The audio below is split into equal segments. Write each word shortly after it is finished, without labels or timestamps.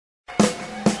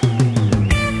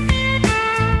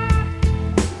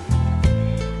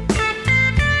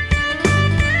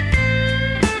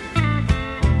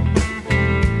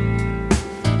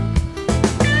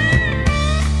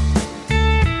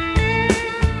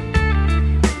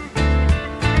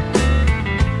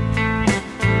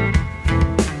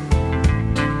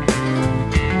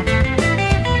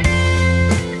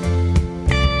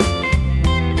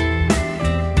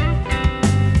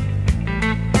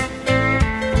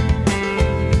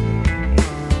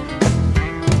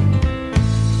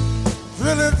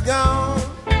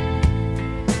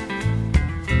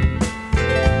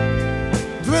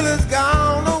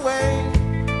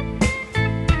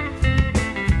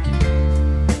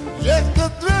Yes, the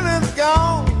thrill is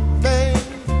gone, babe.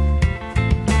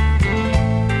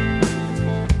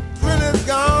 Thrill is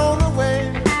gone away.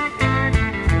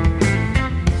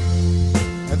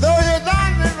 And though you're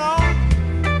done me wrong,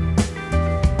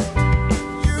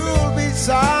 you'll be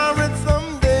sorry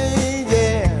someday,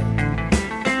 yeah.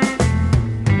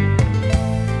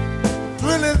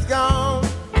 Thrill is gone.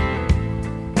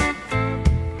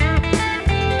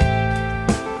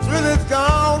 Thrill is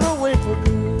gone away for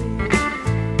good.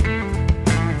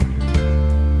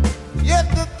 Yes,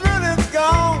 the thrill is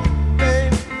gone,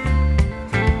 babe.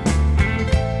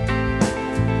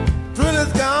 Thrill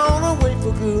is gone away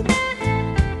for good.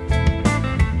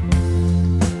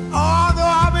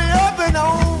 Although I'll be up and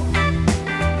on,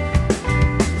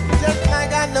 just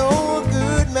like I know a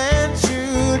good man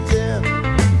should, yeah.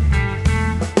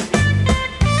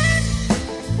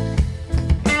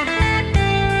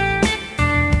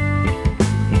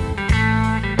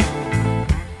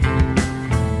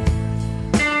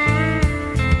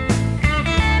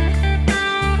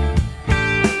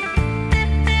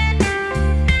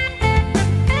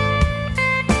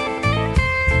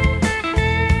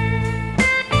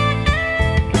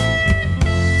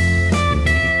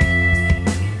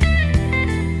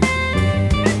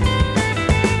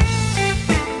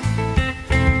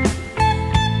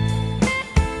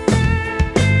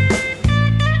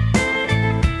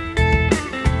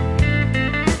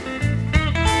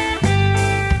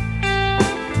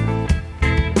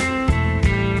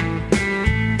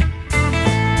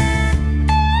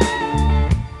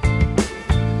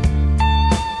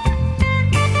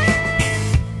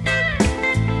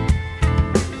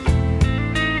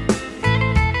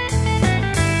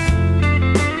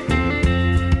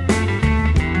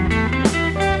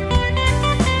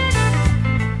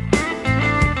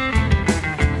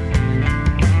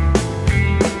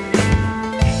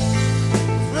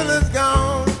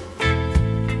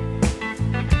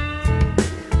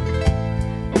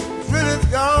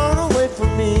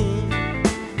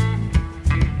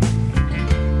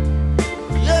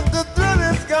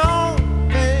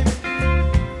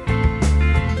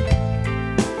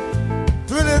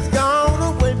 Thrill is